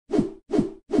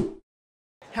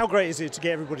How great is it to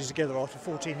get everybody together after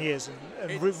 14 years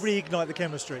and reignite the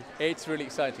chemistry? It's really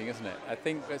exciting, isn't it? I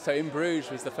think so. In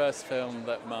Bruges was the first film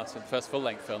that Martin, the first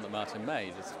full-length film that Martin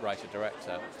made as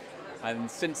writer-director, and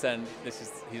since then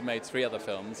he's made 3 other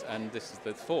films, and this is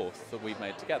the 4th that we've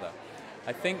made together.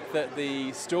 I think that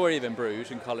the story of In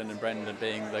Bruges and Colin and Brendan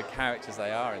being the characters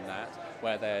they are in that,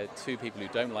 where they're 2 people who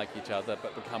don't like each other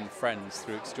but become friends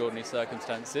through extraordinary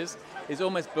circumstances, is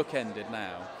almost bookended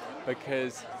now.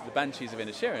 Because the Banshees of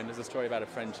Inisherin is a story about a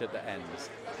friendship that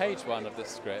ends. Page 1 of the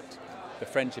script, the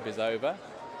friendship is over,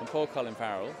 and poor Colin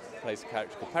Farrell, who plays a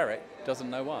character called Pádraic,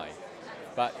 doesn't know why.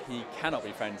 But he cannot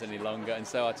be friends any longer, and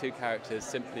so our 2 characters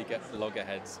simply get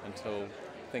loggerheads until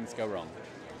things go wrong.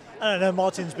 I know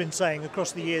Martin's been saying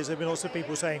across the years, there have been lots of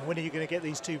people saying, when are you going to get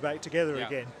these 2 back together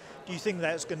again? Do you think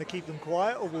that's going to keep them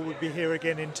quiet, or will we be here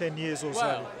again in 10 years or so?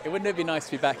 Well, wouldn't it be nice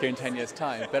to be back here in 10 years'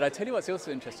 time? But I tell you what's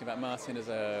also interesting about Martin as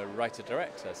a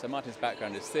writer-director. So Martin's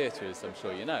background is theatre, as I'm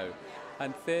sure you know.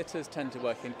 And theatres tend to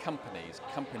work in companies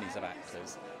of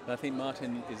actors. And I think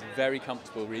Martin is very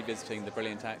comfortable revisiting the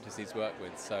brilliant actors he's worked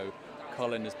with. So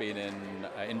Colin has been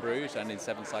in Bruges and in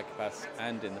 7 Psychopaths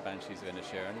and in the Banshees of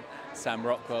Inisherin. Sam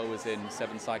Rockwell was in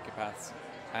 7 Psychopaths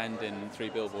and in 3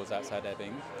 Billboards Outside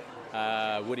Ebbing.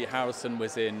 Woody Harrelson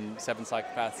was in 7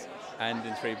 Psychopaths and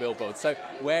in 3 Billboards. So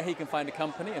where he can find a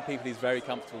company and people he's very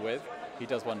comfortable with, he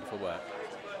does wonderful work.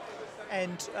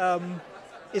 And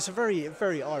it's a very,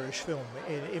 very Irish film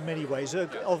in many ways.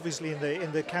 Obviously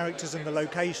in the characters and the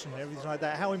location and everything like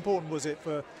that. How important was it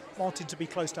for Martin to be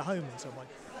close to home in some way?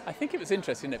 I think it was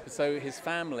interesting, isn't it? So his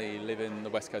family live in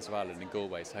the west coast of Ireland, in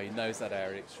Galway, so he knows that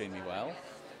area extremely well.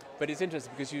 But it's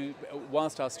interesting because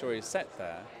whilst our story is set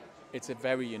there, it's a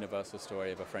very universal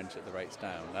story of a friendship that breaks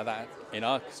down. Now that, in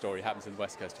our story, happens in the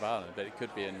west coast of Ireland, but it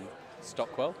could be in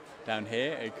Stockwell, down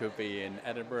here, it could be in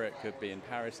Edinburgh, it could be in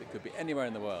Paris, it could be anywhere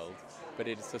in the world. But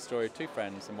it is the story of 2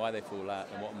 friends and why they fall out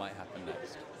and what might happen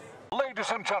next.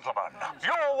 Ladies and gentlemen,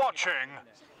 you're watching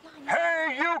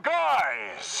Hey You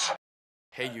Guys!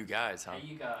 Hey You Guys, huh? Hey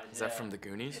You Guys. Is that from the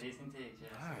Goonies? It is indeed, yes.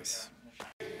 Nice.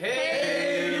 Hey